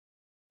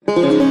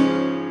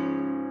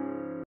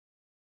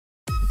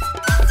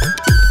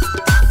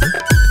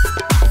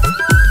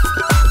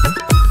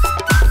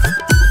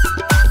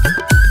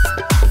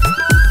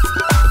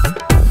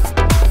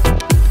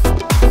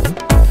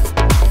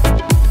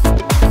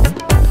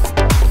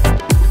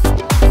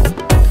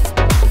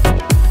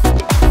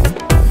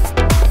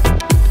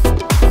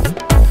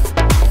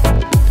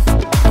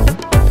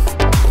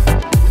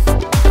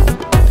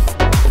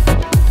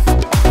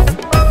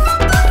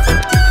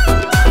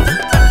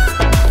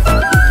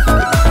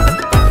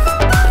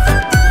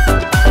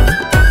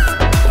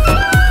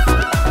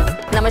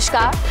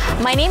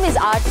My name is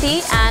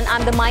Aarti and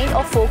I'm the mind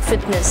of folk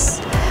fitness.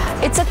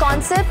 It's a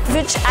concept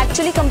which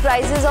actually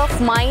comprises of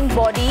mind,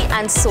 body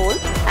and soul,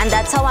 and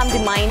that's how I'm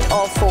the mind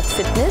of folk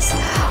fitness.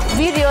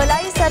 We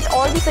realize that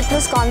all the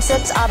fitness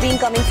concepts are being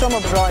coming from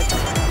abroad.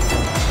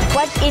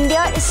 But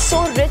India is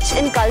so rich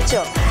in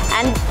culture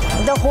and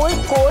the whole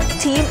core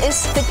theme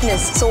is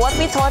fitness. So what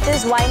we thought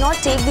is, why not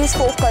take these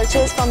folk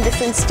cultures from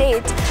different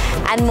states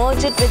and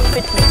merge it with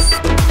fitness.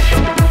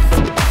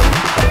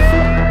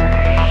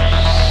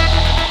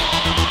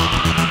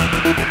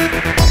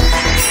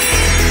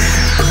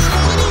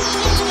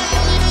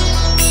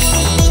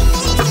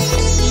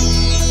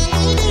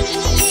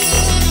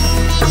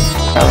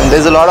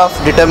 There's a lot of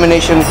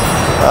determination.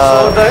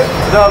 So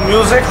the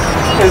music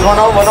is one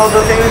of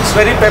the things. It's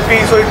very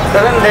peppy, so it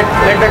doesn't let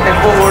the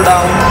tempo go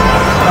down.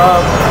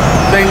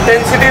 The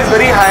intensity is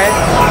very high.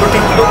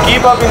 To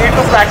keep up, you need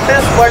to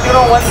practice. But you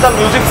know, once the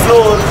music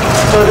flows,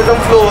 the rhythm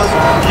flows,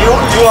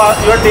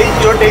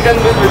 you're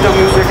taken with the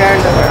music. And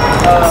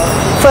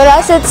for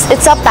us,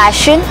 it's a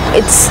passion.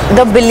 It's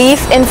the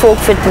belief in folk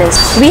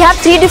fitness. We have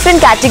 3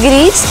 different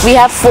categories. We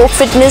have folk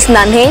fitness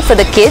Nanhe for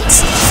the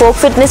kids, folk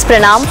fitness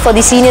Pranam for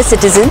the senior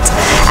citizens,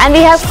 and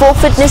we have folk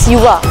fitness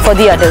Yuva for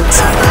the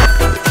adults.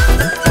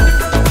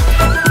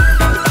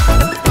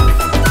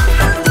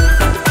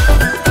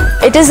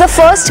 It is the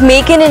first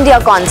Make in India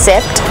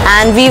concept,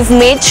 and we've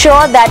made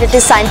sure that it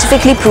is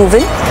scientifically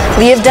proven.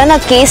 We have done a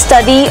case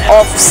study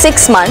of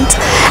 6 months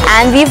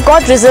and we've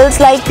got results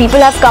like people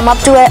have come up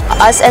to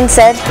us and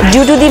said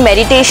due to the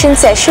meditation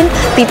session,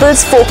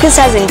 people's focus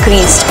has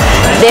increased.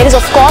 There is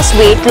of course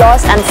weight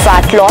loss and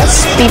fat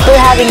loss. People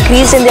have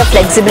increased in their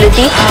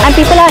flexibility and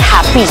people are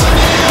happy.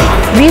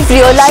 We've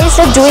realized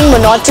that doing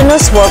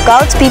monotonous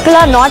workouts, people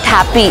are not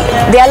happy.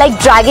 They are like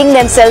dragging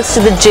themselves to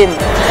the gym.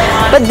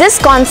 But this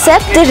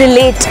concept, they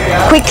relate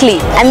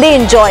quickly and they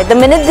enjoy. The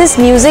minute this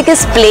music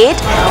is played,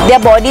 their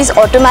bodies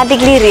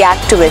automatically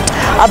react to it.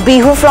 A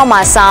bihu from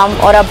Assam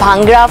or a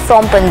bhangra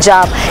from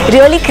Punjab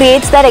really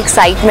creates that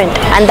excitement,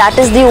 and that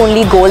is the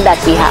only goal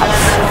that we have.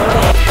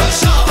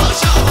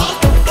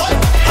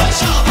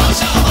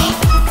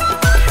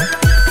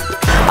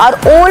 Our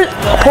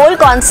whole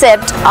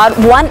concept, our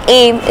one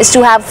aim is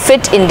to have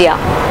fit India.